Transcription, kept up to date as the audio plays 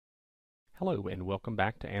Hello and welcome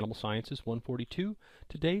back to Animal Sciences 142.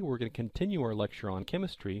 Today we're going to continue our lecture on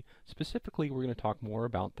chemistry. Specifically, we're going to talk more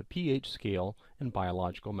about the pH scale and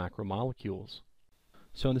biological macromolecules.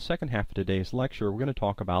 So in the second half of today's lecture, we're going to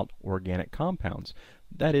talk about organic compounds.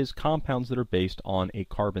 That is, compounds that are based on a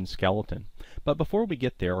carbon skeleton. But before we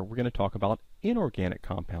get there, we're going to talk about inorganic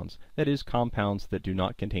compounds. That is, compounds that do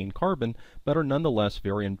not contain carbon, but are nonetheless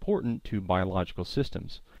very important to biological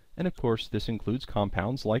systems. And of course, this includes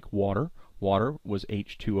compounds like water. Water was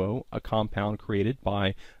H2O, a compound created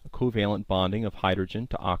by a covalent bonding of hydrogen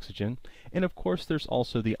to oxygen. And of course, there's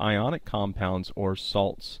also the ionic compounds, or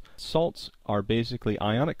salts. Salts are basically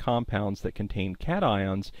ionic compounds that contain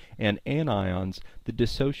cations and anions that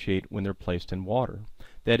dissociate when they're placed in water.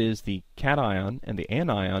 That is, the cation and the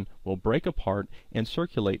anion will break apart and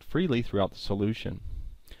circulate freely throughout the solution.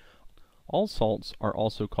 All salts are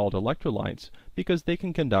also called electrolytes because they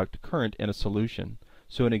can conduct current in a solution.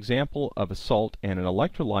 So an example of a salt and an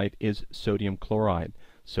electrolyte is sodium chloride.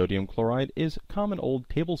 Sodium chloride is common old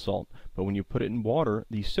table salt, but when you put it in water,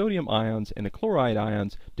 the sodium ions and the chloride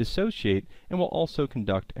ions dissociate and will also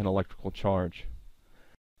conduct an electrical charge.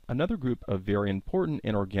 Another group of very important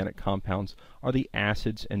inorganic compounds are the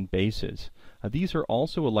acids and bases. These are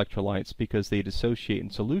also electrolytes because they dissociate in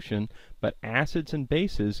solution, but acids and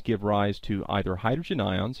bases give rise to either hydrogen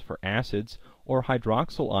ions for acids or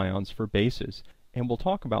hydroxyl ions for bases. And we'll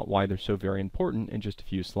talk about why they're so very important in just a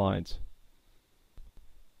few slides.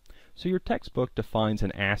 So your textbook defines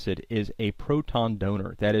an acid as a proton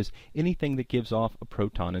donor, that is, anything that gives off a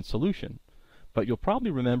proton in solution. But you'll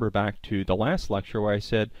probably remember back to the last lecture where I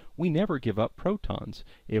said we never give up protons.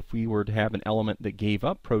 If we were to have an element that gave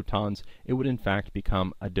up protons, it would in fact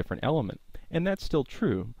become a different element. And that's still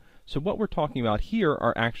true. So what we're talking about here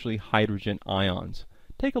are actually hydrogen ions.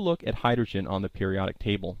 Take a look at hydrogen on the periodic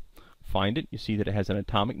table. Find it, you see that it has an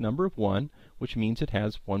atomic number of 1, which means it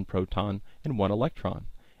has 1 proton and 1 electron.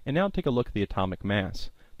 And now take a look at the atomic mass.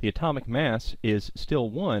 The atomic mass is still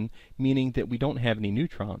 1, meaning that we don't have any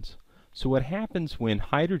neutrons. So what happens when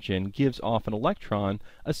hydrogen gives off an electron,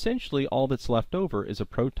 essentially all that's left over is a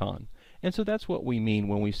proton. And so that's what we mean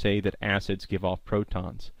when we say that acids give off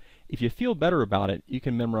protons. If you feel better about it, you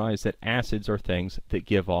can memorize that acids are things that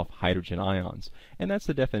give off hydrogen ions. And that's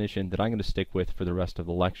the definition that I'm going to stick with for the rest of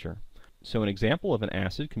the lecture. So an example of an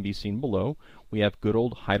acid can be seen below. We have good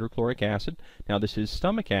old hydrochloric acid. Now this is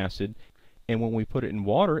stomach acid, and when we put it in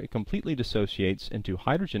water, it completely dissociates into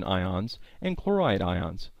hydrogen ions and chloride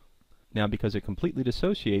ions. Now because it completely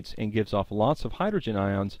dissociates and gives off lots of hydrogen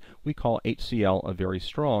ions, we call HCl a very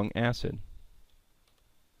strong acid.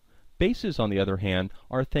 Bases, on the other hand,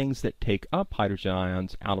 are things that take up hydrogen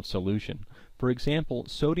ions out of solution. For example,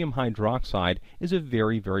 sodium hydroxide is a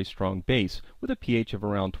very, very strong base with a pH of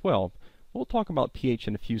around 12. We'll talk about pH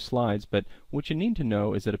in a few slides, but what you need to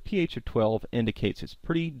know is that a pH of 12 indicates it's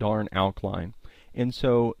pretty darn alkaline. And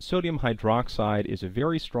so sodium hydroxide is a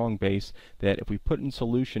very strong base that if we put in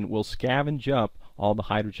solution will scavenge up all the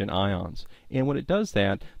hydrogen ions. And when it does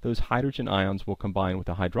that, those hydrogen ions will combine with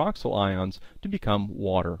the hydroxyl ions to become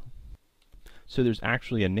water. So there's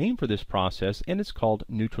actually a name for this process, and it's called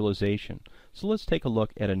neutralization. So let's take a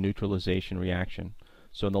look at a neutralization reaction.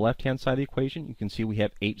 So on the left-hand side of the equation, you can see we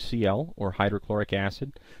have HCl, or hydrochloric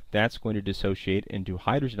acid. That's going to dissociate into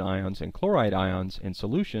hydrogen ions and chloride ions in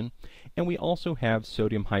solution. And we also have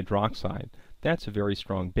sodium hydroxide. That's a very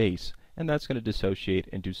strong base, and that's going to dissociate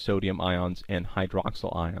into sodium ions and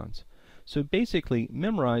hydroxyl ions. So basically,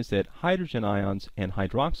 memorize that hydrogen ions and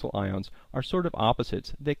hydroxyl ions are sort of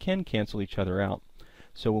opposites that can cancel each other out.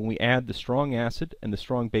 So when we add the strong acid and the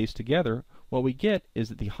strong base together, what we get is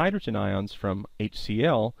that the hydrogen ions from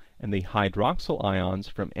HCl and the hydroxyl ions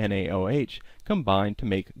from NaOH combine to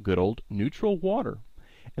make good old neutral water.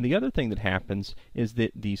 And the other thing that happens is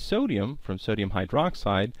that the sodium from sodium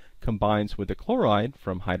hydroxide combines with the chloride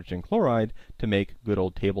from hydrogen chloride to make good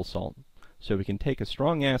old table salt. So we can take a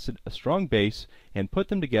strong acid, a strong base, and put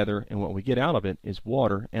them together, and what we get out of it is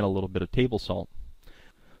water and a little bit of table salt.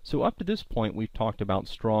 So up to this point, we've talked about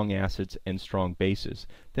strong acids and strong bases.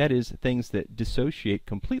 That is, things that dissociate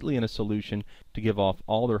completely in a solution to give off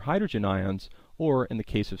all their hydrogen ions, or in the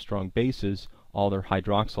case of strong bases, all their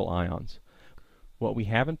hydroxyl ions. What we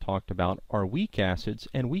haven't talked about are weak acids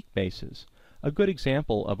and weak bases. A good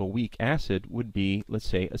example of a weak acid would be, let's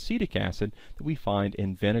say, acetic acid that we find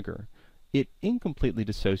in vinegar. It incompletely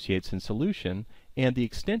dissociates in solution, and the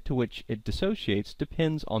extent to which it dissociates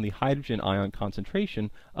depends on the hydrogen ion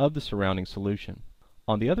concentration of the surrounding solution.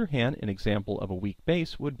 On the other hand, an example of a weak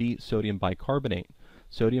base would be sodium bicarbonate.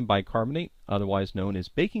 Sodium bicarbonate, otherwise known as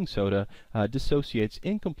baking soda, dissociates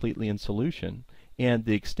incompletely in solution, and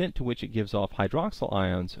the extent to which it gives off hydroxyl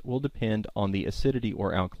ions will depend on the acidity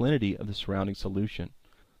or alkalinity of the surrounding solution.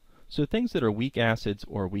 So things that are weak acids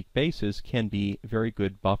or weak bases can be very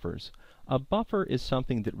good buffers. A buffer is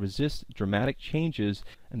something that resists dramatic changes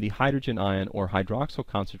in the hydrogen ion or hydroxyl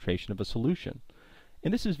concentration of a solution.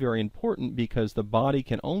 And this is very important because the body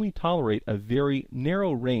can only tolerate a very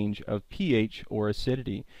narrow range of pH or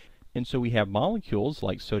acidity. And so we have molecules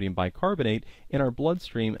like sodium bicarbonate in our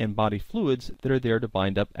bloodstream and body fluids that are there to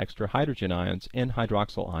bind up extra hydrogen ions and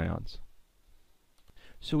hydroxyl ions.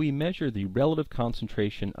 So we measure the relative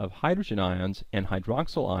concentration of hydrogen ions and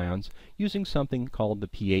hydroxyl ions using something called the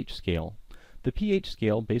pH scale. The pH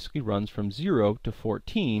scale basically runs from 0 to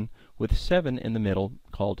 14 with 7 in the middle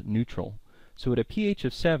called neutral. So at a pH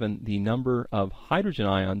of 7, the number of hydrogen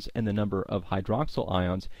ions and the number of hydroxyl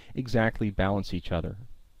ions exactly balance each other.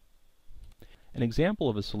 An example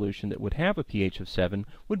of a solution that would have a pH of 7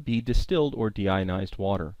 would be distilled or deionized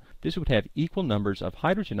water. This would have equal numbers of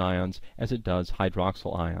hydrogen ions as it does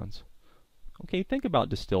hydroxyl ions. Okay, think about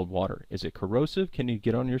distilled water. Is it corrosive? Can you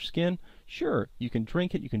get on your skin? Sure, you can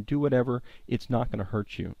drink it, you can do whatever, it's not going to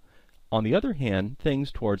hurt you. On the other hand, things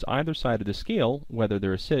towards either side of the scale, whether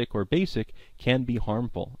they're acidic or basic, can be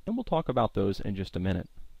harmful, and we'll talk about those in just a minute.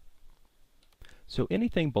 So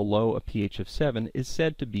anything below a pH of 7 is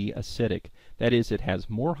said to be acidic. That is, it has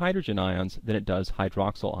more hydrogen ions than it does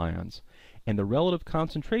hydroxyl ions. And the relative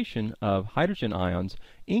concentration of hydrogen ions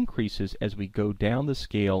increases as we go down the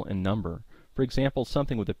scale in number. For example,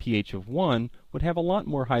 something with a pH of 1 would have a lot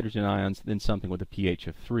more hydrogen ions than something with a pH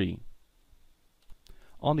of 3.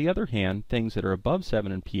 On the other hand, things that are above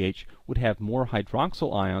 7 in pH would have more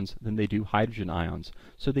hydroxyl ions than they do hydrogen ions,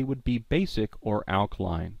 so they would be basic or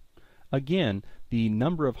alkaline. Again, the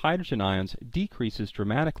number of hydrogen ions decreases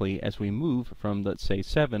dramatically as we move from, let's say,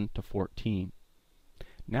 7 to 14.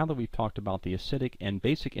 Now that we've talked about the acidic and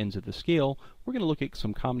basic ends of the scale, we're going to look at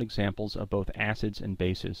some common examples of both acids and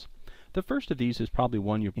bases. The first of these is probably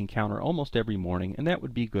one you encounter almost every morning, and that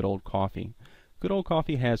would be good old coffee. Good old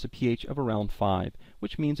coffee has a pH of around 5,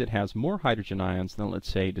 which means it has more hydrogen ions than, let's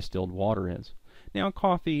say, distilled water is. Now,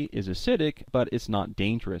 coffee is acidic, but it's not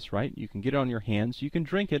dangerous, right? You can get it on your hands, you can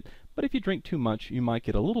drink it, but if you drink too much, you might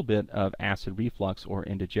get a little bit of acid reflux or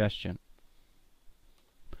indigestion.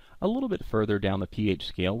 A little bit further down the pH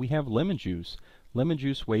scale, we have lemon juice. Lemon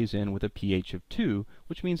juice weighs in with a pH of 2,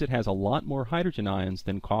 which means it has a lot more hydrogen ions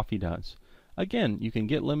than coffee does. Again, you can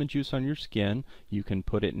get lemon juice on your skin, you can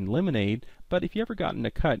put it in lemonade, but if you ever gotten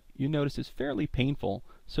a cut, you notice it's fairly painful.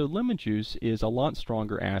 So lemon juice is a lot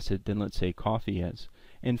stronger acid than, let's say, coffee is.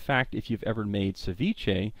 In fact, if you've ever made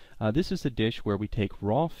ceviche, this is a dish where we take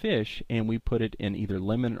raw fish and we put it in either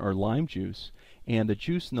lemon or lime juice. And the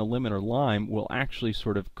juice in the lemon or lime will actually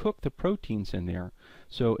sort of cook the proteins in there.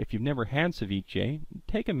 So if you've never had ceviche,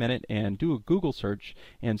 take a minute and do a Google search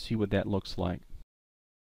and see what that looks like.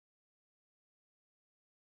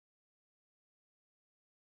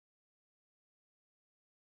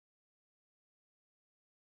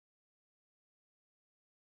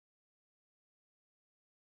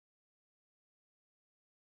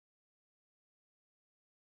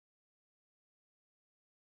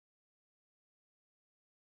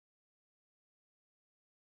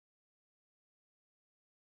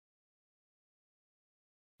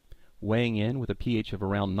 Weighing in with a pH of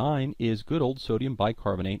around 9 is good old sodium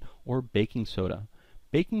bicarbonate or baking soda.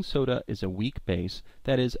 Baking soda is a weak base,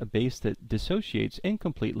 that is, a base that dissociates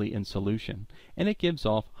incompletely in solution, and it gives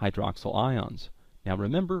off hydroxyl ions. Now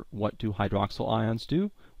remember, what do hydroxyl ions do?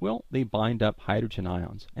 Well, they bind up hydrogen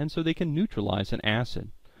ions, and so they can neutralize an acid.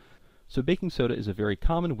 So baking soda is a very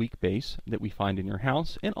common weak base that we find in your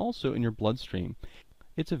house and also in your bloodstream.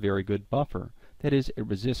 It's a very good buffer. That is, it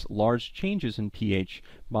resists large changes in pH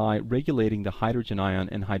by regulating the hydrogen ion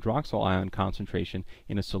and hydroxyl ion concentration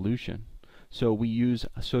in a solution. So we use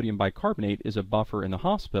sodium bicarbonate as a buffer in the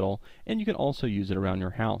hospital, and you can also use it around your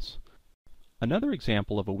house. Another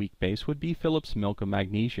example of a weak base would be Phillips milk of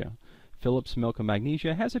magnesia. Phillips milk of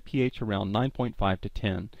magnesia has a pH around 9.5 to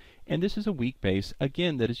 10, and this is a weak base,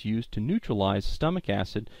 again, that is used to neutralize stomach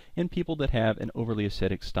acid in people that have an overly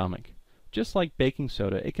acidic stomach. Just like baking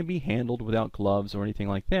soda, it can be handled without gloves or anything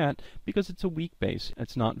like that because it's a weak base.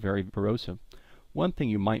 It's not very corrosive. One thing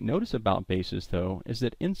you might notice about bases, though, is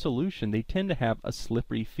that in solution they tend to have a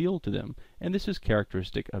slippery feel to them, and this is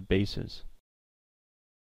characteristic of bases.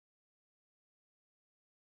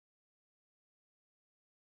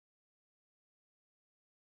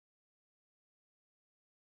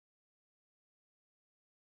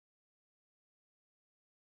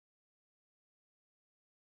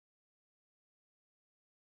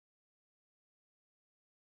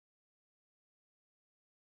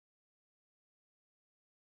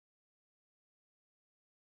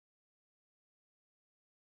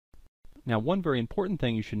 Now, one very important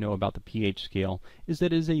thing you should know about the pH scale is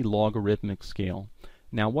that it is a logarithmic scale.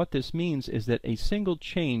 Now, what this means is that a single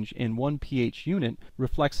change in one pH unit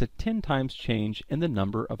reflects a 10 times change in the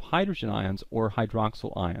number of hydrogen ions or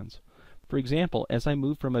hydroxyl ions. For example, as I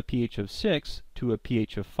move from a pH of 6 to a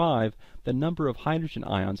pH of 5, the number of hydrogen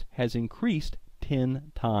ions has increased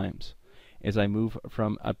 10 times. As I move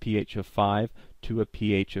from a pH of 5 to a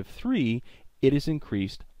pH of 3, it is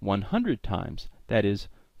increased 100 times. That is,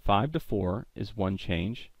 5 to 4 is one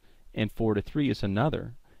change, and 4 to 3 is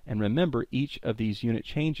another. And remember, each of these unit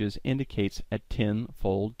changes indicates a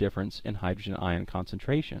 10-fold difference in hydrogen ion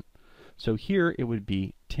concentration. So here it would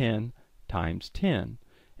be 10 times 10.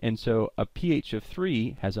 And so a pH of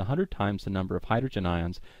 3 has 100 times the number of hydrogen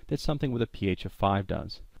ions that something with a pH of 5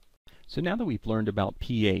 does. So now that we've learned about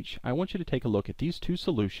pH, I want you to take a look at these two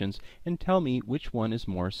solutions and tell me which one is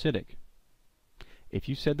more acidic. If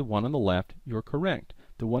you said the one on the left, you're correct.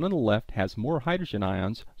 The one on the left has more hydrogen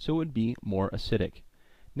ions, so it would be more acidic.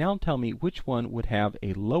 Now tell me which one would have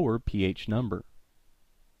a lower pH number.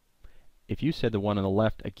 If you said the one on the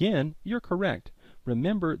left again, you're correct.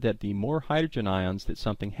 Remember that the more hydrogen ions that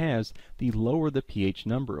something has, the lower the pH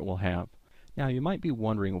number it will have. Now you might be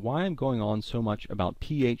wondering why I'm going on so much about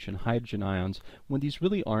pH and hydrogen ions when these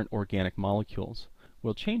really aren't organic molecules.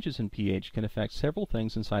 Well, changes in pH can affect several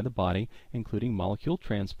things inside the body, including molecule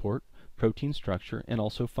transport, protein structure, and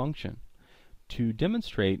also function. To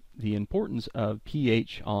demonstrate the importance of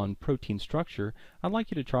pH on protein structure, I'd like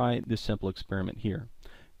you to try this simple experiment here.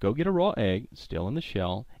 Go get a raw egg, still in the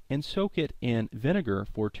shell, and soak it in vinegar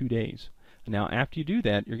for 2 days. Now, after you do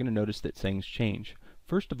that, you're going to notice that things change.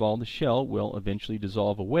 First of all, the shell will eventually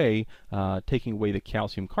dissolve away, taking away the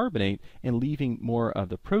calcium carbonate and leaving more of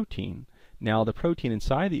the protein. Now, the protein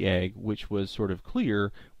inside the egg, which was sort of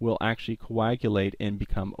clear, will actually coagulate and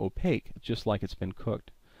become opaque, just like it's been cooked.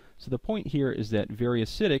 So the point here is that very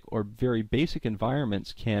acidic or very basic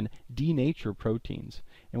environments can denature proteins.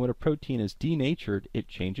 And when a protein is denatured, it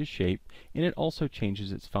changes shape and it also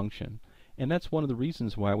changes its function. And that's one of the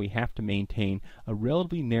reasons why we have to maintain a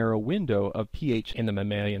relatively narrow window of pH in the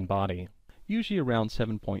mammalian body, usually around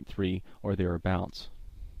 7.3 or thereabouts.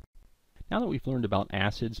 Now that we've learned about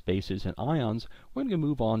acids, bases, and ions, we're going to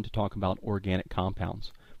move on to talk about organic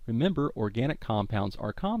compounds. Remember, organic compounds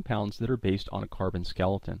are compounds that are based on a carbon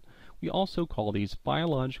skeleton. We also call these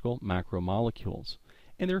biological macromolecules.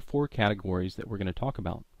 And there are 4 categories that we're going to talk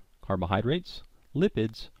about: carbohydrates,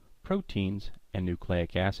 lipids, proteins, and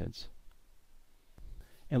nucleic acids.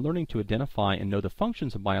 And learning to identify and know the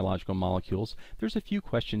functions of biological molecules, there's a few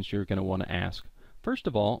questions you're going to want to ask. First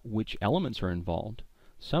of all, which elements are involved?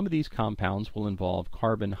 Some of these compounds will involve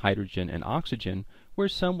carbon, hydrogen, and oxygen,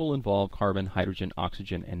 whereas some will involve carbon, hydrogen,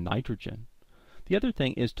 oxygen, and nitrogen. The other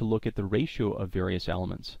thing is to look at the ratio of various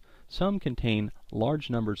elements. Some contain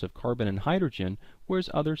large numbers of carbon and hydrogen,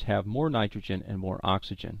 whereas others have more nitrogen and more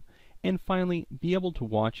oxygen. And finally, be able to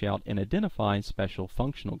watch out and identify special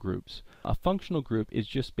functional groups. A functional group is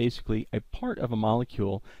just basically a part of a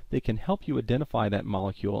molecule that can help you identify that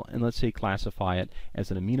molecule and, let's say, classify it as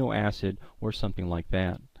an amino acid or something like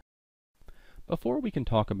that. Before we can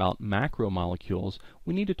talk about macromolecules,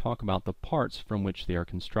 we need to talk about the parts from which they are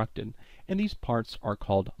constructed. And these parts are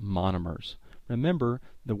called monomers. Remember,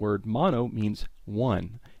 the word mono means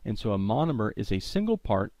one, and so a monomer is a single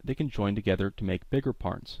part that can join together to make bigger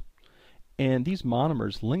parts. And these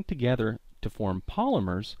monomers link together to form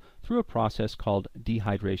polymers through a process called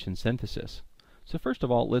dehydration synthesis. So first of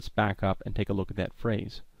all, let's back up and take a look at that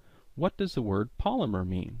phrase. What does the word polymer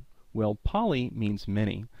mean? Well, poly means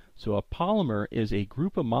many. So a polymer is a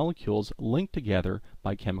group of molecules linked together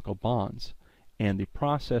by chemical bonds. And the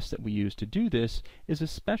process that we use to do this is a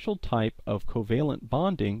special type of covalent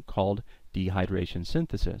bonding called dehydration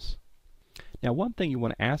synthesis. Now, one thing you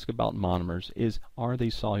want to ask about monomers is, are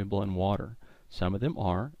they soluble in water? Some of them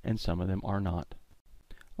are, and some of them are not.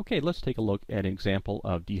 Okay, let's take a look at an example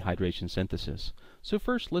of dehydration synthesis. So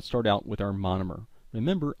first, let's start out with our monomer.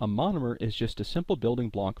 Remember, a monomer is just a simple building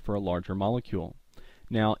block for a larger molecule.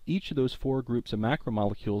 Now, each of those 4 groups of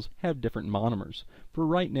macromolecules have different monomers. For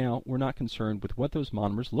right now, we're not concerned with what those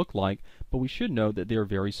monomers look like, but we should know that they are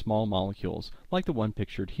very small molecules, like the one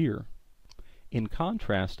pictured here. In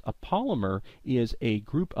contrast, a polymer is a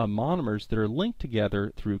group of monomers that are linked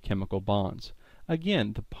together through chemical bonds.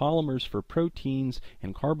 Again, the polymers for proteins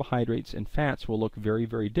and carbohydrates and fats will look very,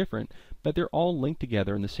 very different, but they're all linked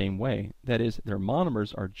together in the same way. That is, their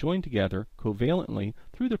monomers are joined together covalently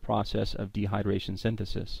through the process of dehydration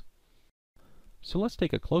synthesis. So let's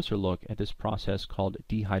take a closer look at this process called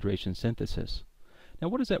dehydration synthesis. Now,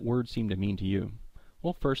 what does that word seem to mean to you?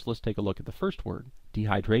 Well, first let's take a look at the first word,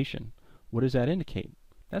 dehydration. What does that indicate?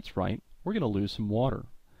 That's right, we're going to lose some water.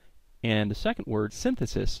 And the second word,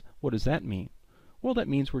 synthesis, what does that mean? Well, that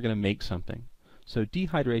means we're going to make something. So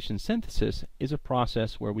dehydration synthesis is a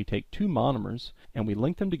process where we take two monomers and we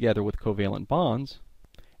link them together with covalent bonds,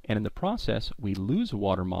 and in the process we lose a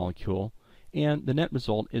water molecule, and the net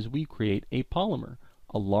result is we create a polymer,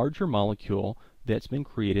 a larger molecule that's been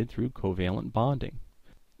created through covalent bonding.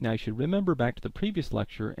 Now you should remember back to the previous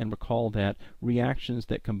lecture and recall that reactions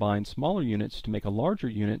that combine smaller units to make a larger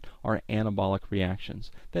unit are anabolic reactions.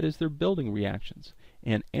 That is, they're building reactions.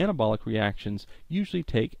 And anabolic reactions usually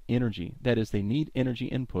take energy. That is, they need energy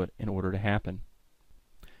input in order to happen.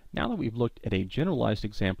 Now that we've looked at a generalized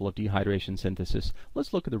example of dehydration synthesis,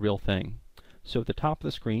 let's look at the real thing. So at the top of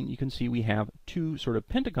the screen you can see we have two sort of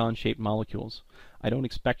pentagon-shaped molecules. I don't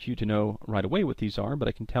expect you to know right away what these are, but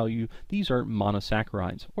I can tell you these are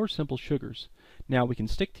monosaccharides, or simple sugars. Now we can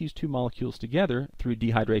stick these two molecules together through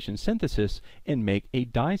dehydration synthesis and make a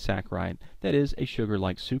disaccharide, that is, a sugar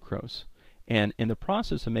like sucrose. And in the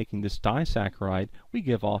process of making this disaccharide, we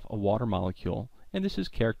give off a water molecule, and this is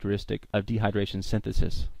characteristic of dehydration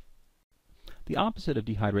synthesis. The opposite of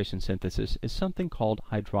dehydration synthesis is something called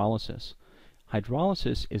hydrolysis.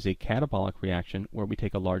 Hydrolysis is a catabolic reaction where we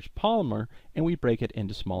take a large polymer and we break it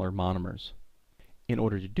into smaller monomers. In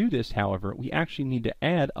order to do this, however, we actually need to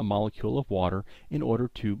add a molecule of water in order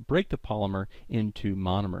to break the polymer into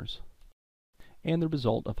monomers. And the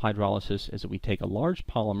result of hydrolysis is that we take a large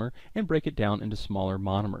polymer and break it down into smaller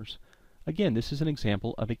monomers. Again, this is an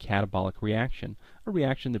example of a catabolic reaction, a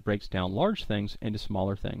reaction that breaks down large things into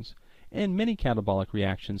smaller things. And many catabolic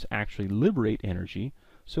reactions actually liberate energy.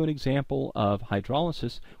 So an example of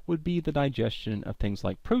hydrolysis would be the digestion of things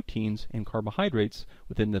like proteins and carbohydrates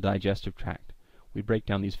within the digestive tract. We break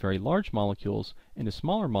down these very large molecules into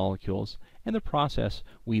smaller molecules, and in the process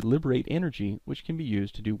we liberate energy which can be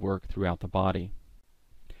used to do work throughout the body.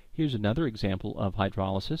 Here's another example of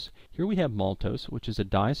hydrolysis. Here we have maltose, which is a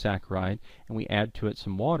disaccharide, and we add to it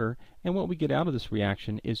some water, and what we get out of this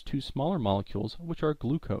reaction is two smaller molecules, which are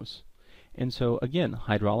glucose. And so again,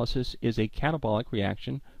 hydrolysis is a catabolic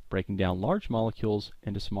reaction, breaking down large molecules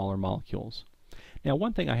into smaller molecules. Now,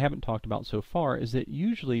 one thing I haven't talked about so far is that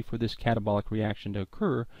usually for this catabolic reaction to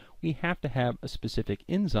occur, we have to have a specific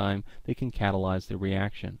enzyme that can catalyze the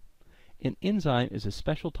reaction. An enzyme is a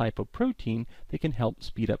special type of protein that can help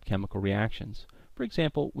speed up chemical reactions. For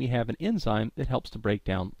example, we have an enzyme that helps to break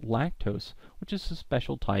down lactose, which is a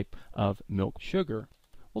special type of milk sugar.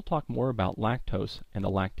 We'll talk more about lactose and the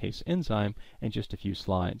lactase enzyme in just a few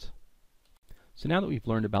slides. So now that we've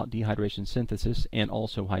learned about dehydration synthesis and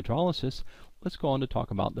also hydrolysis, let's go on to talk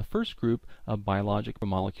about the first group of biologic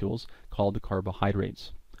molecules called the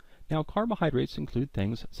carbohydrates. Now, carbohydrates include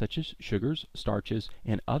things such as sugars, starches,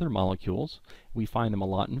 and other molecules. We find them a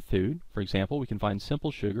lot in food. For example, we can find simple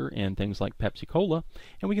sugar in things like Pepsi Cola,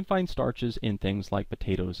 and we can find starches in things like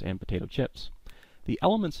potatoes and potato chips. The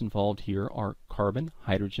elements involved here are carbon,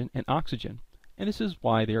 hydrogen, and oxygen, and this is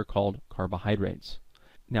why they are called carbohydrates.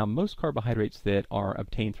 Now, most carbohydrates that are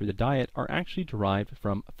obtained through the diet are actually derived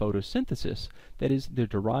from photosynthesis. That is, they're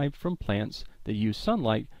derived from plants that use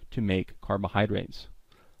sunlight to make carbohydrates.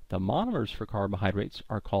 The monomers for carbohydrates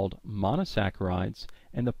are called monosaccharides,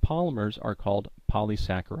 and the polymers are called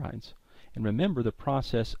polysaccharides. And remember, the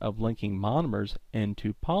process of linking monomers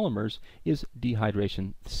into polymers is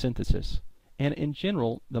dehydration synthesis. And in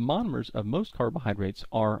general, the monomers of most carbohydrates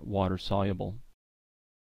are water-soluble.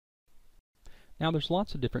 Now, there's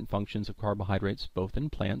lots of different functions of carbohydrates both in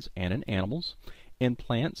plants and in animals. In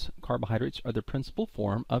plants, carbohydrates are the principal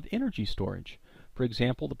form of energy storage. For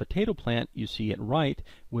example, the potato plant you see at right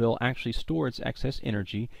will actually store its excess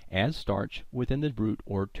energy as starch within the root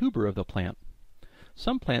or tuber of the plant.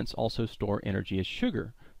 Some plants also store energy as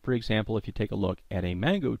sugar. For example, if you take a look at a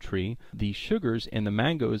mango tree, the sugars in the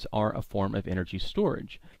mangoes are a form of energy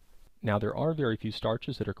storage. Now, there are very few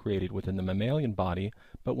starches that are created within the mammalian body,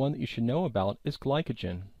 but one that you should know about is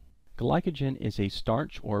glycogen. Glycogen is a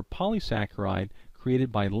starch or polysaccharide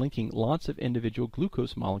created by linking lots of individual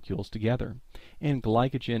glucose molecules together. And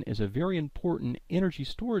glycogen is a very important energy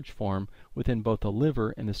storage form within both the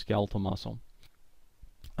liver and the skeletal muscle.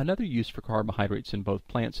 Another use for carbohydrates in both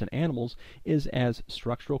plants and animals is as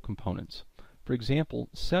structural components. For example,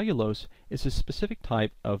 cellulose is a specific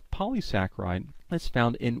type of polysaccharide that's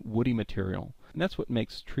found in woody material. And that's what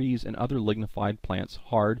makes trees and other lignified plants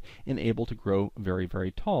hard and able to grow very,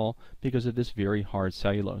 very tall because of this very hard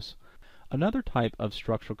cellulose. Another type of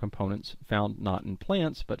structural components found not in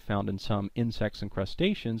plants but found in some insects and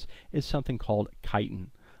crustaceans is something called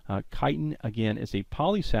chitin. Chitin, again, is a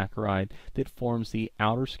polysaccharide that forms the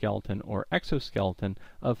outer skeleton or exoskeleton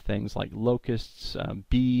of things like locusts,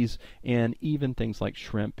 bees, and even things like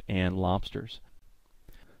shrimp and lobsters.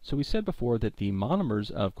 So we said before that the monomers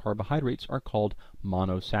of carbohydrates are called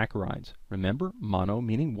monosaccharides. Remember, mono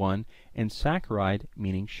meaning one, and saccharide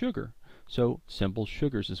meaning sugar. So simple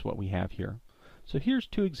sugars is what we have here. So here's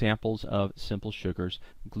two examples of simple sugars,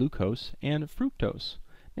 glucose and fructose.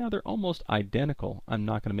 Now they're almost identical. I'm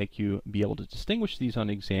not going to make you be able to distinguish these on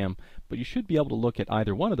the exam, but you should be able to look at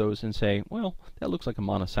either one of those and say, well, that looks like a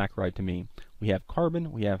monosaccharide to me. We have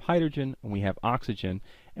carbon, we have hydrogen, and we have oxygen,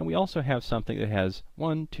 and we also have something that has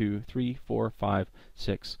 1, 2, 3, 4, 5,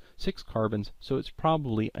 6 carbons, so it's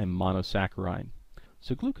probably a monosaccharide.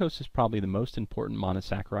 So glucose is probably the most important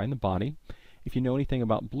monosaccharide in the body. If you know anything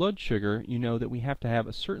about blood sugar, you know that we have to have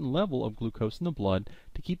a certain level of glucose in the blood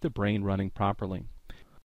to keep the brain running properly.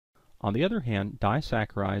 On the other hand,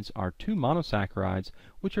 disaccharides are two monosaccharides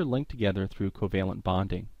which are linked together through covalent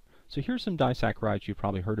bonding. So here's some disaccharides you've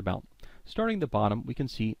probably heard about. Starting at the bottom, we can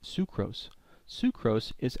see sucrose.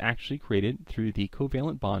 Sucrose is actually created through the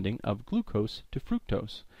covalent bonding of glucose to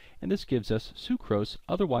fructose, and this gives us sucrose,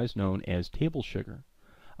 otherwise known as table sugar.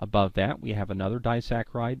 Above that, we have another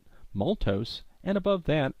disaccharide, maltose, and above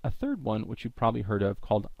that, a third one which you've probably heard of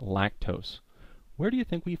called lactose. Where do you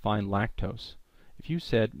think we find lactose? If you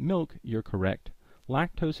said milk, you're correct.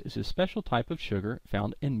 Lactose is a special type of sugar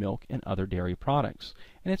found in milk and other dairy products,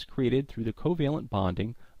 and it's created through the covalent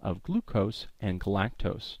bonding of glucose and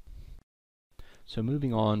galactose. So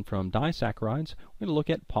moving on from disaccharides, we're going to look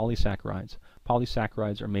at polysaccharides.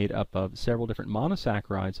 Polysaccharides are made up of several different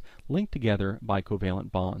monosaccharides linked together by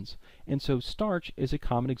covalent bonds. And so starch is a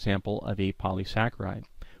common example of a polysaccharide.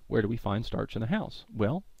 Where do we find starch in the house?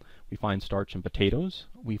 Well, we find starch in potatoes,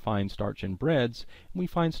 we find starch in breads, and we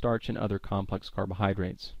find starch in other complex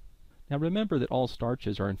carbohydrates. Now remember that all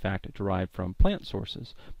starches are in fact derived from plant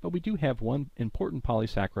sources, but we do have one important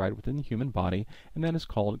polysaccharide within the human body, and that is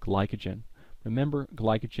called glycogen. Remember,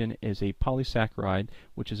 glycogen is a polysaccharide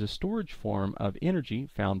which is a storage form of energy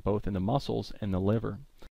found both in the muscles and the liver.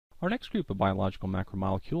 Our next group of biological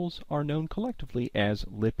macromolecules are known collectively as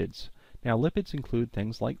lipids. Now lipids include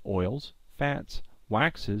things like oils, fats,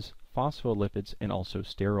 waxes, phospholipids, and also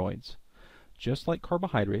steroids. Just like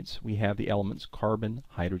carbohydrates, we have the elements carbon,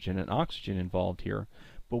 hydrogen, and oxygen involved here,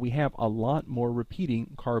 but we have a lot more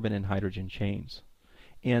repeating carbon and hydrogen chains.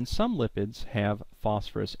 And some lipids have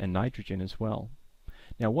phosphorus and nitrogen as well.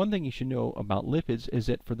 Now one thing you should know about lipids is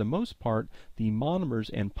that for the most part, the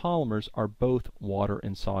monomers and polymers are both water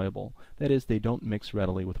insoluble. That is, they don't mix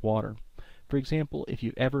readily with water. For example, if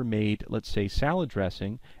you've ever made, let's say, salad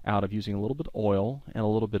dressing out of using a little bit of oil and a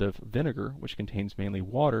little bit of vinegar, which contains mainly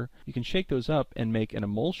water, you can shake those up and make an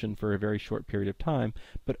emulsion for a very short period of time,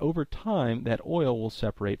 but over time that oil will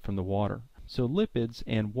separate from the water. So lipids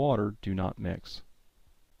and water do not mix.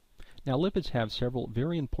 Now lipids have several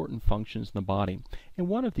very important functions in the body, and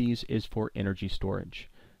one of these is for energy storage.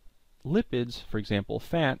 Lipids, for example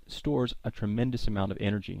fat, stores a tremendous amount of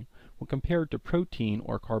energy. When compared to protein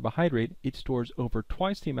or carbohydrate, it stores over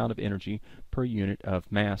twice the amount of energy per unit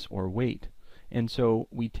of mass or weight. And so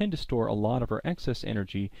we tend to store a lot of our excess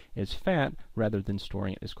energy as fat rather than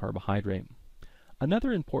storing it as carbohydrate.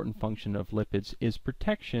 Another important function of lipids is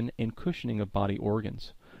protection and cushioning of body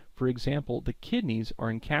organs. For example, the kidneys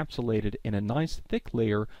are encapsulated in a nice thick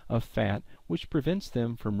layer of fat which prevents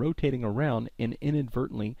them from rotating around and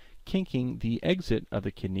inadvertently kinking the exit of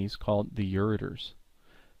the kidneys called the ureters.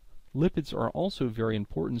 Lipids are also very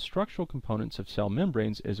important structural components of cell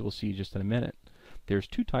membranes, as we'll see just in a minute. There's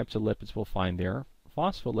two types of lipids we'll find there,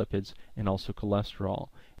 phospholipids and also cholesterol,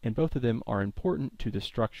 and both of them are important to the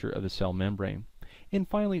structure of the cell membrane. And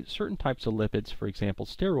finally, certain types of lipids, for example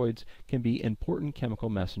steroids, can be important chemical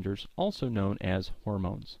messengers, also known as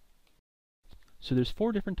hormones. So there's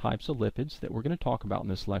four different types of lipids that we're going to talk about in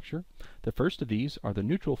this lecture. The first of these are the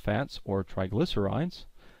neutral fats or triglycerides.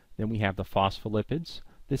 Then we have the phospholipids,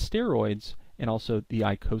 the steroids, and also the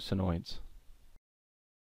eicosanoids.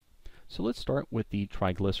 So let's start with the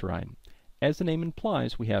triglyceride. As the name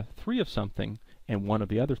implies, we have three of something and one of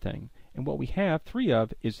the other thing. And what we have three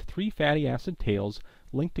of is three fatty acid tails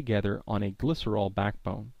linked together on a glycerol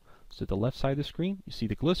backbone. So at the left side of the screen, you see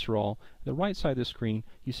the glycerol. At the right side of the screen,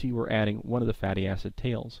 you see we're adding one of the fatty acid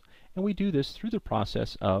tails. And we do this through the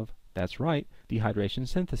process of, that's right, dehydration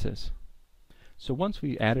synthesis. So once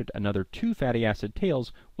we've added another two fatty acid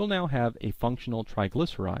tails, we'll now have a functional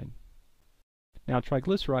triglyceride. Now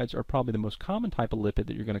triglycerides are probably the most common type of lipid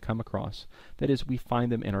that you're going to come across. That is, we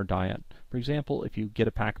find them in our diet. For example, if you get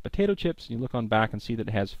a pack of potato chips and you look on back and see that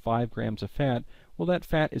it has 5 grams of fat, Well, that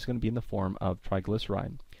fat is going to be in the form of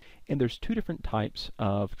triglyceride. And there's two different types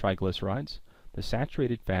of triglycerides, the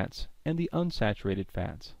saturated fats and the unsaturated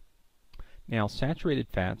fats. Now, saturated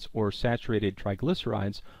fats or saturated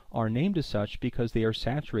triglycerides are named as such because they are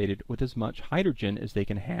saturated with as much hydrogen as they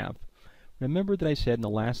can have. Remember that I said in the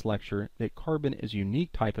last lecture that carbon is a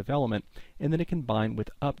unique type of element and that it can bind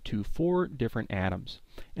with up to 4 different atoms.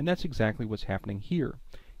 And that's exactly what's happening here.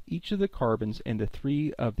 Each of the carbons in the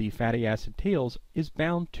 3 of the fatty acid tails is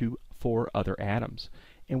bound to 4 other atoms.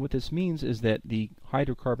 And what this means is that the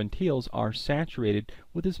hydrocarbon tails are saturated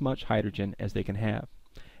with as much hydrogen as they can have.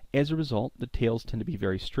 As a result, the tails tend to be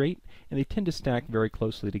very straight and they tend to stack very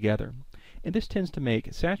closely together. And this tends to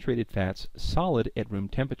make saturated fats solid at room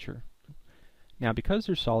temperature. Now, because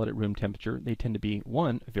they're solid at room temperature, they tend to be,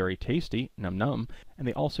 1, very tasty, num-num, and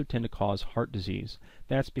they also tend to cause heart disease.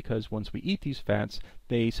 That's because once we eat these fats,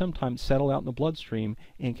 they sometimes settle out in the bloodstream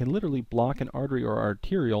and can literally block an artery or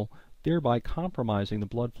arteriole, thereby compromising the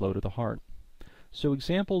blood flow to the heart. So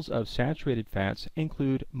examples of saturated fats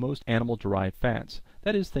include most animal-derived fats.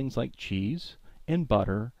 That is things like cheese and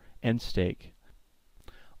butter and steak.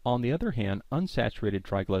 On the other hand, unsaturated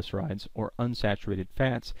triglycerides or unsaturated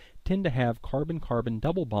fats tend to have carbon-carbon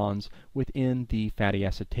double bonds within the fatty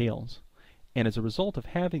acid tails. And as a result of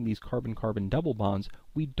having these carbon-carbon double bonds,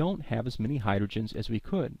 we don't have as many hydrogens as we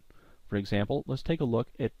could. For example, let's take a look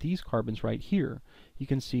at these carbons right here. You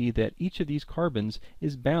can see that each of these carbons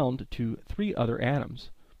is bound to 3 other atoms,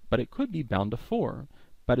 but it could be bound to 4.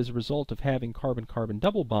 But as a result of having carbon-carbon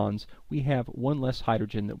double bonds, we have 1 less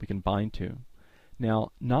hydrogen that we can bind to.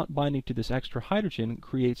 Now, not binding to this extra hydrogen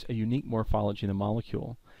creates a unique morphology in the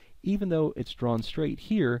molecule. Even though it's drawn straight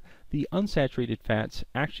here, the unsaturated fats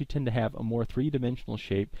actually tend to have a more 3-dimensional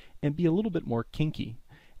shape and be a little bit more kinky.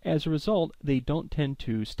 As a result, they don't tend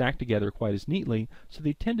to stack together quite as neatly, so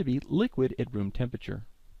they tend to be liquid at room temperature.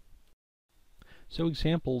 So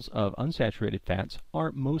examples of unsaturated fats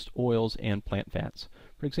are most oils and plant fats.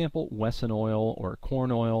 For example, Wesson oil or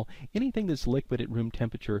corn oil, anything that's liquid at room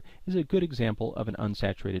temperature is a good example of an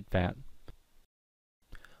unsaturated fat.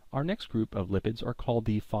 Our next group of lipids are called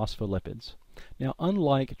the phospholipids. Now,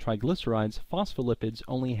 unlike triglycerides, phospholipids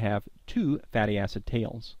only have 2 fatty acid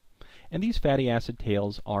tails. And these fatty acid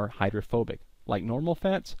tails are hydrophobic. Like normal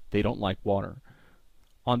fats, they don't like water.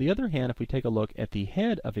 On the other hand, if we take a look at the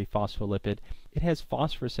head of a phospholipid, it has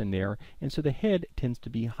phosphorus in there, and so the head tends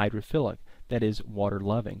to be hydrophilic, that is,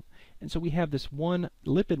 water-loving. And so we have this one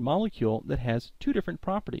lipid molecule that has 2 different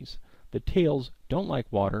properties. The tails don't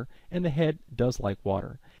like water, and the head does like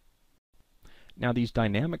water. Now, these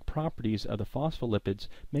dynamic properties of the phospholipids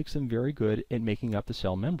makes them very good at making up the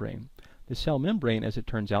cell membrane. The cell membrane, as it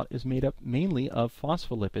turns out, is made up mainly of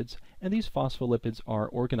phospholipids, and these phospholipids are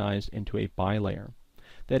organized into a bilayer.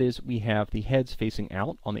 That is, we have the heads facing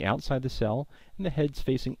out on the outside of the cell, and the heads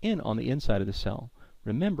facing in on the inside of the cell.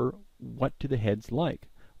 Remember, what do the heads like?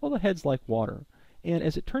 Well, the heads like water. And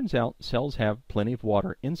as it turns out, cells have plenty of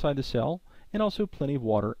water inside the cell, and also plenty of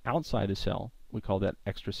water outside the cell. We call that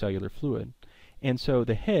extracellular fluid. And so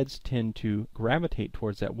the heads tend to gravitate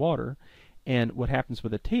towards that water, and what happens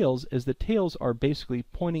with the tails is the tails are basically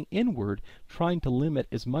pointing inward, trying to limit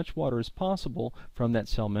as much water as possible from that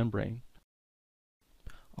cell membrane.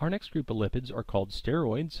 Our next group of lipids are called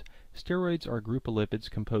steroids. Steroids are a group of lipids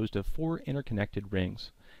composed of 4 interconnected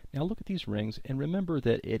rings. Now look at these rings and remember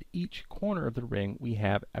that at each corner of the ring we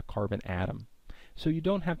have a carbon atom. So you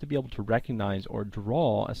don't have to be able to recognize or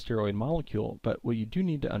draw a steroid molecule, but what you do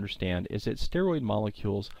need to understand is that steroid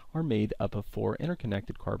molecules are made up of 4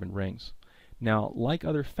 interconnected carbon rings. Now, like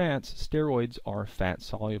other fats, steroids are fat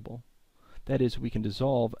soluble. That is, we can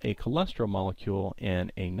dissolve a cholesterol molecule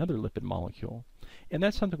in another lipid molecule. And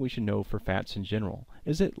that's something we should know for fats in general,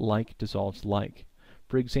 is that like dissolves like.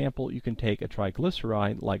 For example, you can take a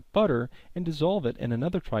triglyceride like butter and dissolve it in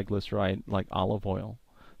another triglyceride like olive oil.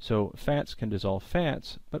 So fats can dissolve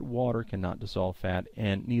fats, but water cannot dissolve fat,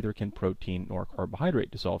 and neither can protein nor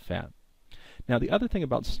carbohydrate dissolve fat. Now, the other thing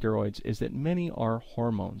about steroids is that many are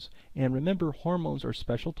hormones. And remember, hormones are a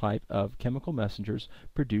special type of chemical messengers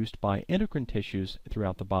produced by endocrine tissues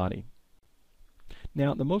throughout the body.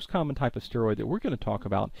 Now, the most common type of steroid that we're going to talk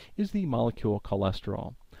about is the molecule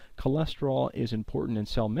cholesterol. Cholesterol is important in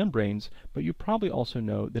cell membranes, but you probably also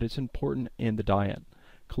know that it's important in the diet.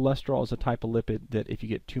 Cholesterol is a type of lipid that, if you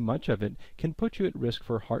get too much of it, can put you at risk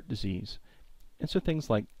for heart disease. And so things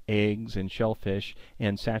like eggs and shellfish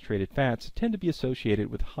and saturated fats tend to be associated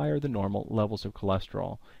with higher than normal levels of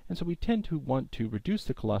cholesterol. And so we tend to want to reduce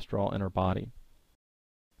the cholesterol in our body.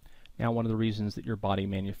 Now, one of the reasons that your body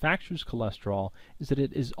manufactures cholesterol is that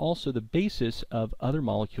it is also the basis of other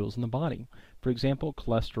molecules in the body. For example,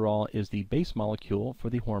 cholesterol is the base molecule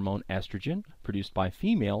for the hormone estrogen, produced by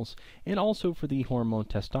females, and also for the hormone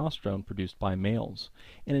testosterone, produced by males.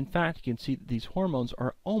 And in fact, you can see that these hormones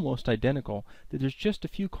are almost identical, that there's just a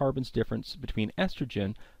few carbons difference between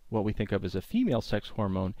estrogen, what we think of as a female sex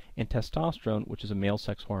hormone, and testosterone, which is a male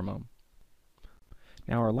sex hormone.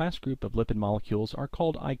 Now, our last group of lipid molecules are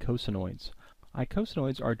called eicosanoids.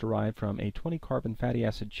 Eicosanoids are derived from a 20-carbon fatty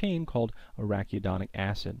acid chain called arachidonic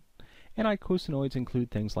acid. And eicosanoids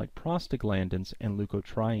include things like prostaglandins and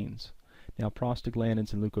leukotrienes. Now,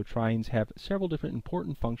 prostaglandins and leukotrienes have several different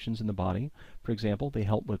important functions in the body. For example, they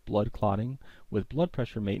help with blood clotting, with blood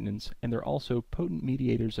pressure maintenance, and they're also potent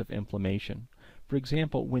mediators of inflammation. For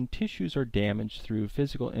example, when tissues are damaged through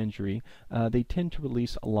physical injury, they tend to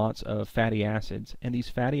release lots of fatty acids, and these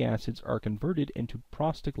fatty acids are converted into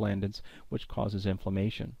prostaglandins, which causes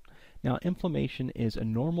inflammation. Now, inflammation is a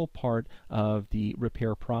normal part of the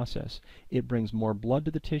repair process. It brings more blood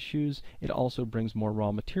to the tissues, it also brings more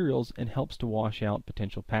raw materials, and helps to wash out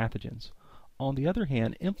potential pathogens. On the other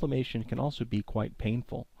hand, inflammation can also be quite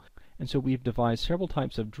painful. And so we've devised several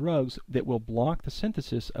types of drugs that will block the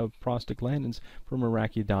synthesis of prostaglandins from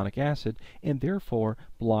arachidonic acid and therefore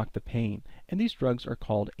block the pain. And these drugs are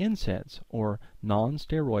called NSAIDs, or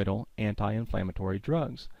non-steroidal anti-inflammatory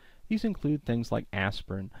drugs. These include things like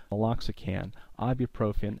aspirin, meloxicam,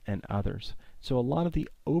 ibuprofen, and others. So a lot of the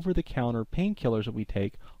over-the-counter painkillers that we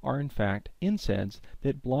take are in fact NSAIDs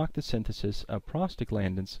that block the synthesis of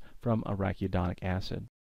prostaglandins from arachidonic acid.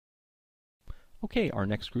 Okay, our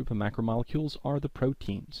next group of macromolecules are the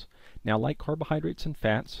proteins. Now, like carbohydrates and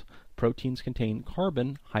fats, proteins contain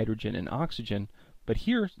carbon, hydrogen, and oxygen, but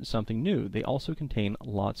here's something new. They also contain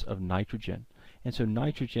lots of nitrogen. And so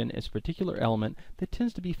nitrogen is a particular element that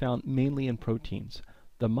tends to be found mainly in proteins.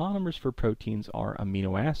 The monomers for proteins are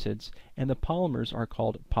amino acids, and the polymers are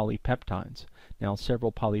called polypeptides. Now,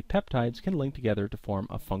 several polypeptides can link together to form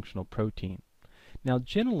a functional protein. Now,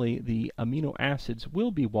 generally, the amino acids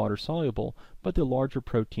will be water-soluble, but the larger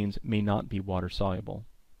proteins may not be water-soluble.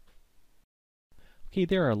 Okay,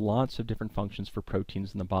 there are lots of different functions for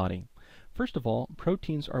proteins in the body. First of all,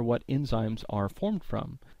 proteins are what enzymes are formed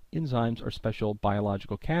from. Enzymes are special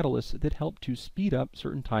biological catalysts that help to speed up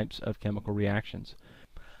certain types of chemical reactions.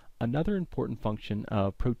 Another important function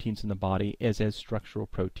of proteins in the body is as structural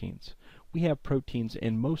proteins. We have proteins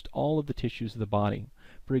in most all of the tissues of the body.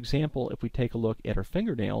 For example, if we take a look at our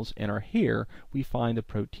fingernails and our hair, we find the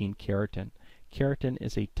protein keratin. Keratin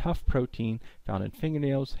is a tough protein found in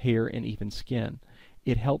fingernails, hair, and even skin.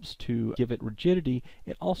 It helps to give it rigidity.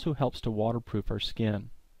 It also helps to waterproof our skin.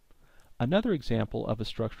 Another example of a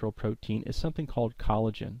structural protein is something called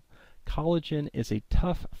collagen. Collagen is a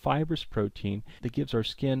tough, fibrous protein that gives our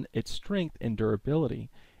skin its strength and durability.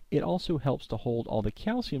 It also helps to hold all the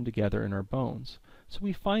calcium together in our bones. So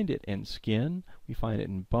we find it in skin, we find it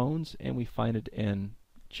in bones, and we find it in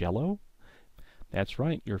Jell-O. That's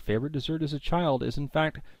right, your favorite dessert as a child is in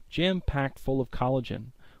fact jam-packed full of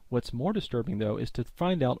collagen. What's more disturbing, though, is to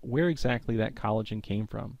find out where exactly that collagen came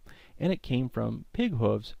from. And it came from pig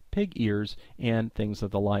hooves, pig ears, and things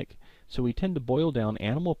of the like. So we tend to boil down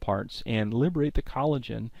animal parts and liberate the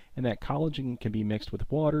collagen, and that collagen can be mixed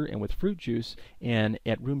with water and with fruit juice, and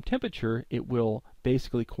at room temperature it will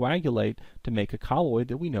basically coagulate to make a colloid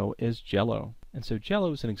that we know as Jell-O. And so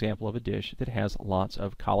Jell-O is an example of a dish that has lots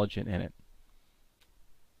of collagen in it.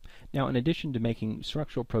 Now, in addition to making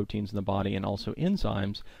structural proteins in the body and also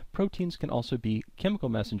enzymes, proteins can also be chemical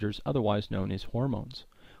messengers, otherwise known as hormones.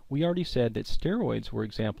 We already said that steroids were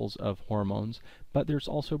examples of hormones, but there's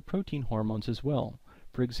also protein hormones as well.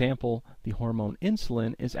 For example, the hormone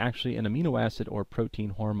insulin is actually an amino acid or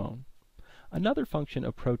protein hormone. Another function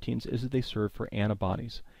of proteins is that they serve for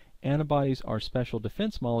antibodies. Antibodies are special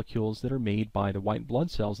defense molecules that are made by the white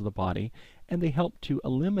blood cells of the body, and they help to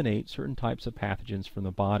eliminate certain types of pathogens from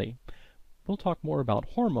the body. We'll talk more about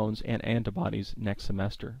hormones and antibodies next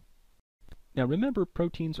semester. Now remember,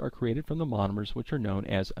 proteins are created from the monomers, which are known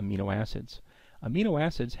as amino acids. Amino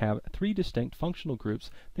acids have three distinct functional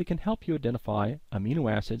groups that can help you identify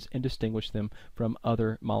amino acids and distinguish them from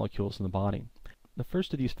other molecules in the body. The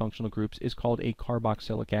first of these functional groups is called a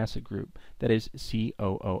carboxylic acid group, that is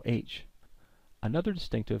COOH. Another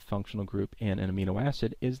distinctive functional group in an amino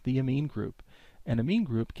acid is the amine group. An amine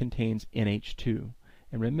group contains NH2.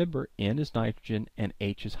 And remember, N is nitrogen and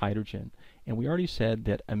H is hydrogen. And we already said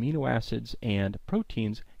that amino acids and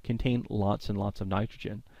proteins contain lots and lots of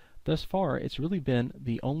nitrogen. Thus far, it's really been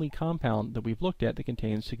the only compound that we've looked at that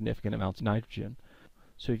contains significant amounts of nitrogen.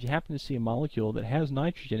 So if you happen to see a molecule that has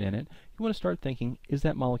nitrogen in it, you want to start thinking, is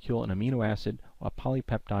that molecule an amino acid, a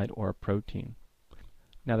polypeptide, or a protein?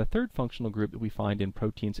 Now the third functional group that we find in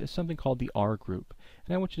proteins is something called the R group.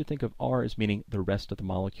 And I want you to think of R as meaning the rest of the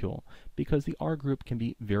molecule, because the R group can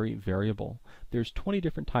be very variable. There's 20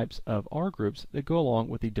 different types of R groups that go along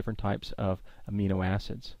with the different types of amino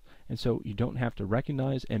acids. And so you don't have to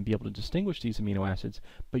recognize and be able to distinguish these amino acids,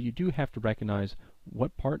 but you do have to recognize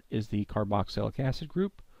what part is the carboxylic acid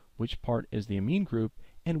group, which part is the amine group,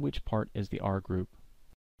 and which part is the R group.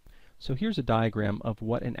 So here's a diagram of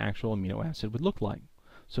what an actual amino acid would look like.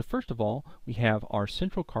 So first of all, we have our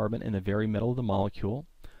central carbon in the very middle of the molecule.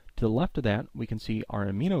 To the left of that, we can see our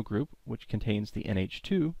amino group, which contains the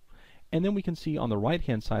NH2, and then we can see on the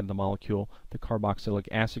right-hand side of the molecule the carboxylic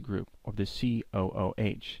acid group, or the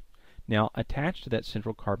COOH. Now, attached to that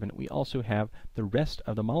central carbon, we also have the rest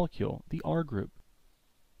of the molecule, the R group.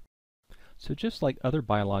 So just like other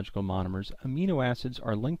biological monomers, amino acids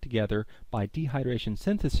are linked together by dehydration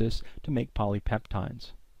synthesis to make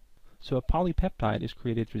polypeptides. So a polypeptide is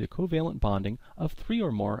created through the covalent bonding of 3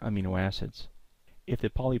 or more amino acids. If the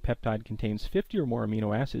polypeptide contains 50 or more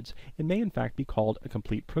amino acids, it may in fact be called a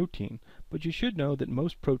complete protein, but you should know that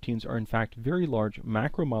most proteins are in fact very large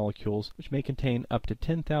macromolecules which may contain up to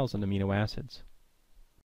 10,000 amino acids.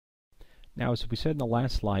 Now, as we said in the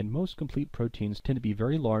last slide, most complete proteins tend to be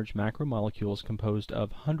very large macromolecules composed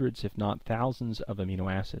of hundreds, if not thousands, of amino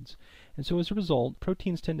acids. And so as a result,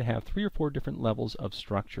 proteins tend to have 3 or 4 different levels of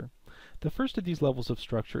structure. The first of these levels of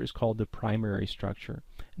structure is called the primary structure.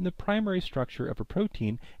 And the primary structure of a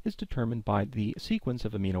protein is determined by the sequence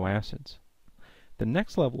of amino acids. The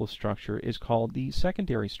next level of structure is called the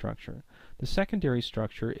secondary structure. The secondary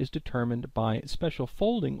structure is determined by special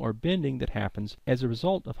folding or bending that happens as a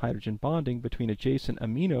result of hydrogen bonding between adjacent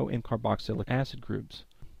amino and carboxylic acid groups.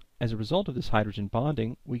 As a result of this hydrogen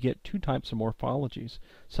bonding, we get 2 types of morphologies,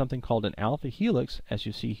 something called an alpha helix, as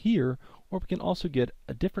you see here, or we can also get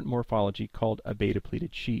a different morphology called a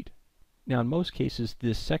beta-pleated sheet. Now, in most cases,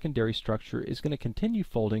 this secondary structure is going to continue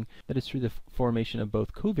folding, that is through the formation of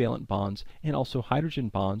both covalent bonds and also hydrogen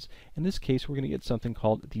bonds. In this case, we're going to get something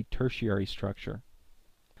called the tertiary structure.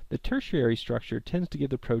 The tertiary structure tends to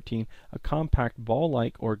give the protein a compact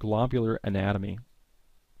ball-like or globular anatomy.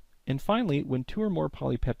 And finally, when 2 or more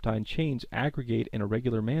polypeptide chains aggregate in a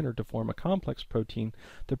regular manner to form a complex protein,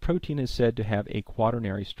 the protein is said to have a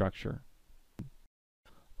quaternary structure.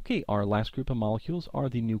 Okay, our last group of molecules are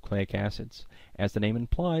the nucleic acids. As the name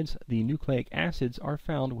implies, the nucleic acids are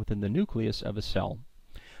found within the nucleus of a cell.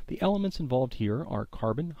 The elements involved here are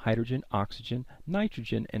carbon, hydrogen, oxygen,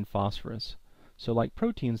 nitrogen, and phosphorus. So like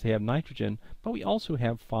proteins, they have nitrogen, but we also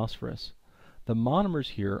have phosphorus. The monomers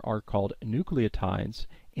here are called nucleotides,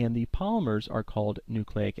 and the polymers are called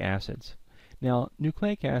nucleic acids. Now,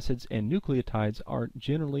 nucleic acids and nucleotides are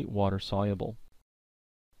generally water-soluble.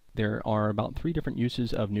 There are about 3 different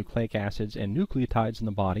uses of nucleic acids and nucleotides in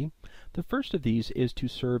the body. The first of these is to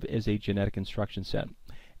serve as a genetic instruction set.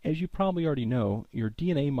 As you probably already know, your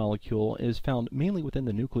DNA molecule is found mainly within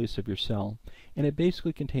the nucleus of your cell, and it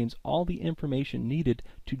basically contains all the information needed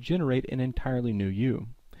to generate an entirely new you.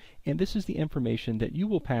 And this is the information that you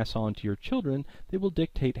will pass on to your children that will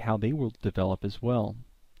dictate how they will develop as well.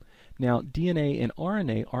 Now, DNA and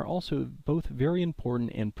RNA are also both very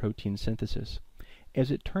important in protein synthesis. As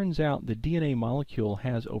it turns out, the DNA molecule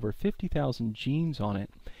has over 50,000 genes on it,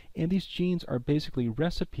 and these genes are basically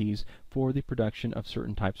recipes for the production of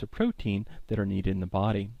certain types of protein that are needed in the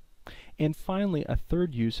body. And finally, a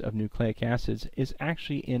third use of nucleic acids is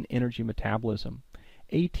actually in energy metabolism.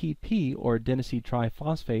 ATP, or adenosine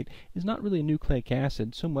triphosphate, is not really a nucleic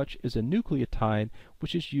acid so much as a nucleotide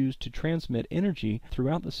which is used to transmit energy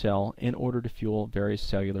throughout the cell in order to fuel various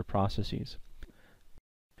cellular processes.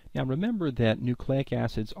 Now remember that nucleic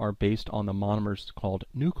acids are based on the monomers called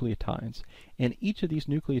nucleotides, and each of these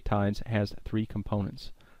nucleotides has 3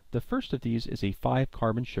 components. The first of these is a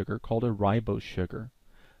 5-carbon sugar called a ribose sugar.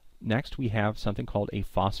 Next, we have something called a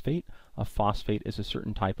phosphate. A phosphate is a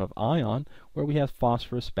certain type of ion where we have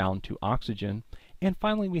phosphorus bound to oxygen. And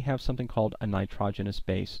finally, we have something called a nitrogenous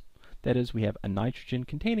base. That is, we have a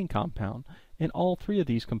nitrogen-containing compound, and all 3 of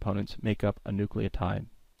these components make up a nucleotide.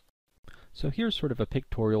 So here's sort of a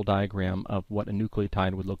pictorial diagram of what a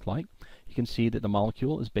nucleotide would look like. You can see that the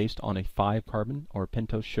molecule is based on a 5-carbon or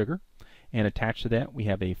pentose sugar, and attached to that we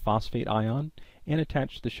have a phosphate ion, and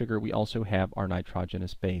attached to the sugar we also have our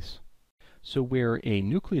nitrogenous base. So where a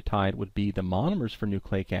nucleotide would be the monomers for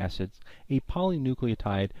nucleic acids, a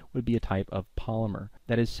polynucleotide would be a type of polymer.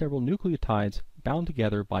 That is, several nucleotides bound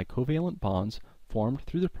together by covalent bonds formed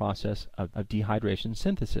through the process of dehydration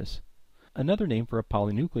synthesis. Another name for a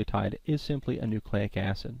polynucleotide is simply a nucleic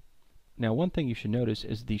acid. Now, one thing you should notice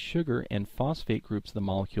is the sugar and phosphate groups of the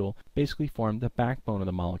molecule basically form the backbone of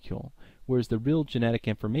the molecule, whereas the real genetic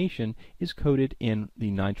information is coded in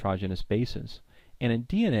the nitrogenous bases. And in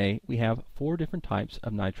DNA, we have 4 different types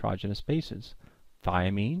of nitrogenous bases: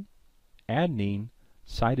 thymine, adenine,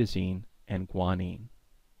 cytosine, and guanine.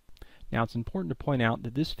 Now, it's important to point out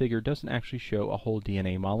that this figure doesn't actually show a whole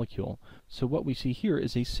DNA molecule, so what we see here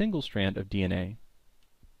is a single strand of DNA.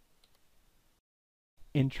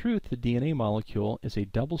 In truth, the DNA molecule is a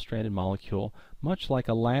double-stranded molecule, much like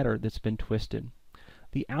a ladder that's been twisted.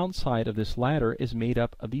 The outside of this ladder is made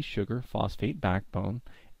up of the sugar-phosphate backbone,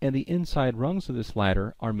 and the inside rungs of this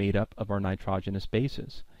ladder are made up of our nitrogenous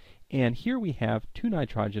bases. And here we have 2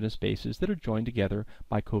 nitrogenous bases that are joined together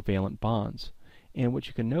by covalent bonds. And what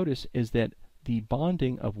you can notice is that the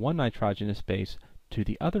bonding of one nitrogenous base to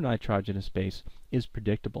the other nitrogenous base is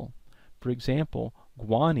predictable. For example,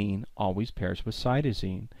 guanine always pairs with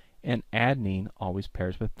cytosine, and adenine always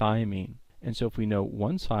pairs with thymine. And so if we know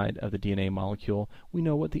one side of the DNA molecule, we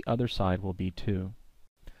know what the other side will be too.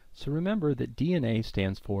 So remember that DNA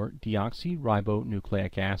stands for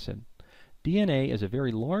deoxyribonucleic acid. DNA is a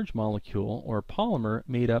very large molecule or polymer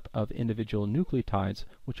made up of individual nucleotides,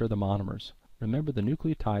 which are the monomers. Remember, the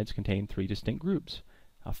nucleotides contain 3 distinct groups: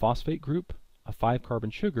 a phosphate group, a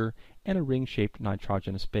 5-carbon sugar, and a ring-shaped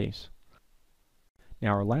nitrogenous base. Now,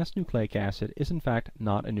 our last nucleic acid is in fact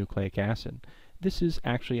not a nucleic acid. This is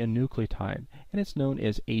actually a nucleotide, and it's known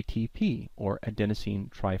as ATP, or adenosine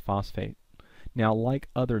triphosphate. Now, like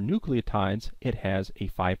other nucleotides, it has a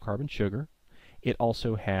 5-carbon sugar. It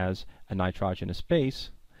also has a nitrogenous base,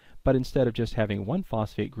 but instead of just having 1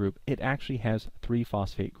 phosphate group, it actually has 3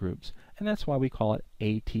 phosphate groups, and that's why we call it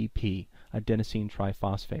ATP, adenosine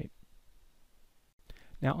triphosphate.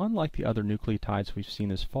 Now, unlike the other nucleotides we've seen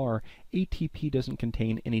thus far, ATP doesn't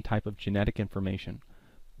contain any type of genetic information.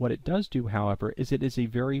 What it does do, however, is it is a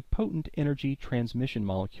very potent energy transmission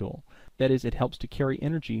molecule. That is, it helps to carry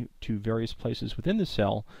energy to various places within the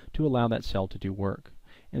cell to allow that cell to do work.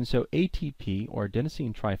 And so ATP, or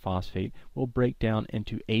adenosine triphosphate, will break down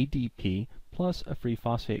into ADP plus a free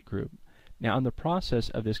phosphate group. Now, in the process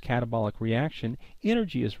of this catabolic reaction,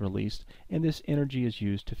 energy is released, and this energy is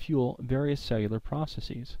used to fuel various cellular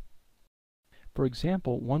processes. For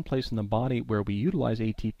example, one place in the body where we utilize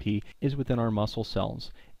ATP is within our muscle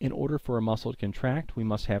cells. In order for a muscle to contract, we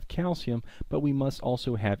must have calcium, but we must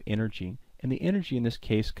also have energy. And the energy in this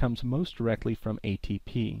case comes most directly from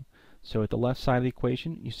ATP. So at the left side of the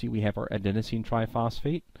equation, you see we have our adenosine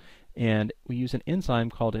triphosphate, and we use an enzyme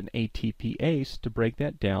called an ATPase to break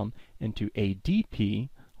that down into ADP,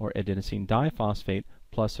 or adenosine diphosphate,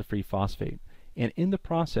 plus a free phosphate. And in the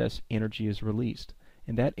process, energy is released,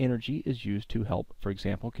 and that energy is used to help, for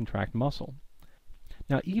example, contract muscle.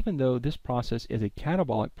 Now, even though this process is a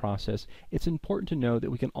catabolic process, it's important to know that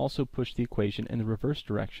we can also push the equation in the reverse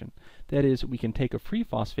direction. That is, we can take a free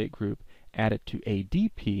phosphate group, add it to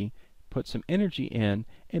ADP, put some energy in,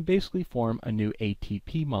 and basically form a new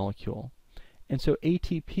ATP molecule. And so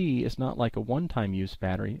ATP is not like a one-time use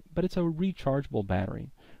battery, but it's a rechargeable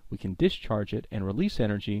battery. We can discharge it and release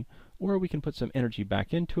energy, or we can put some energy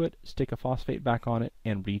back into it, stick a phosphate back on it,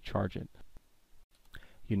 and recharge it.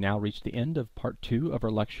 You now reach the end of part 2 of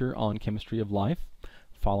our lecture on chemistry of life.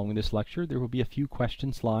 Following this lecture, there will be a few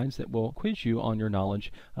question slides that will quiz you on your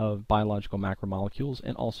knowledge of biological macromolecules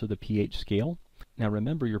and also the pH scale. Now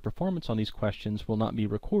remember, your performance on these questions will not be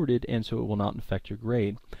recorded, and so it will not affect your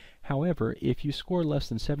grade. However, if you score less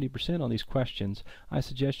than 70% on these questions, I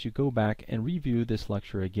suggest you go back and review this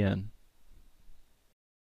lecture again.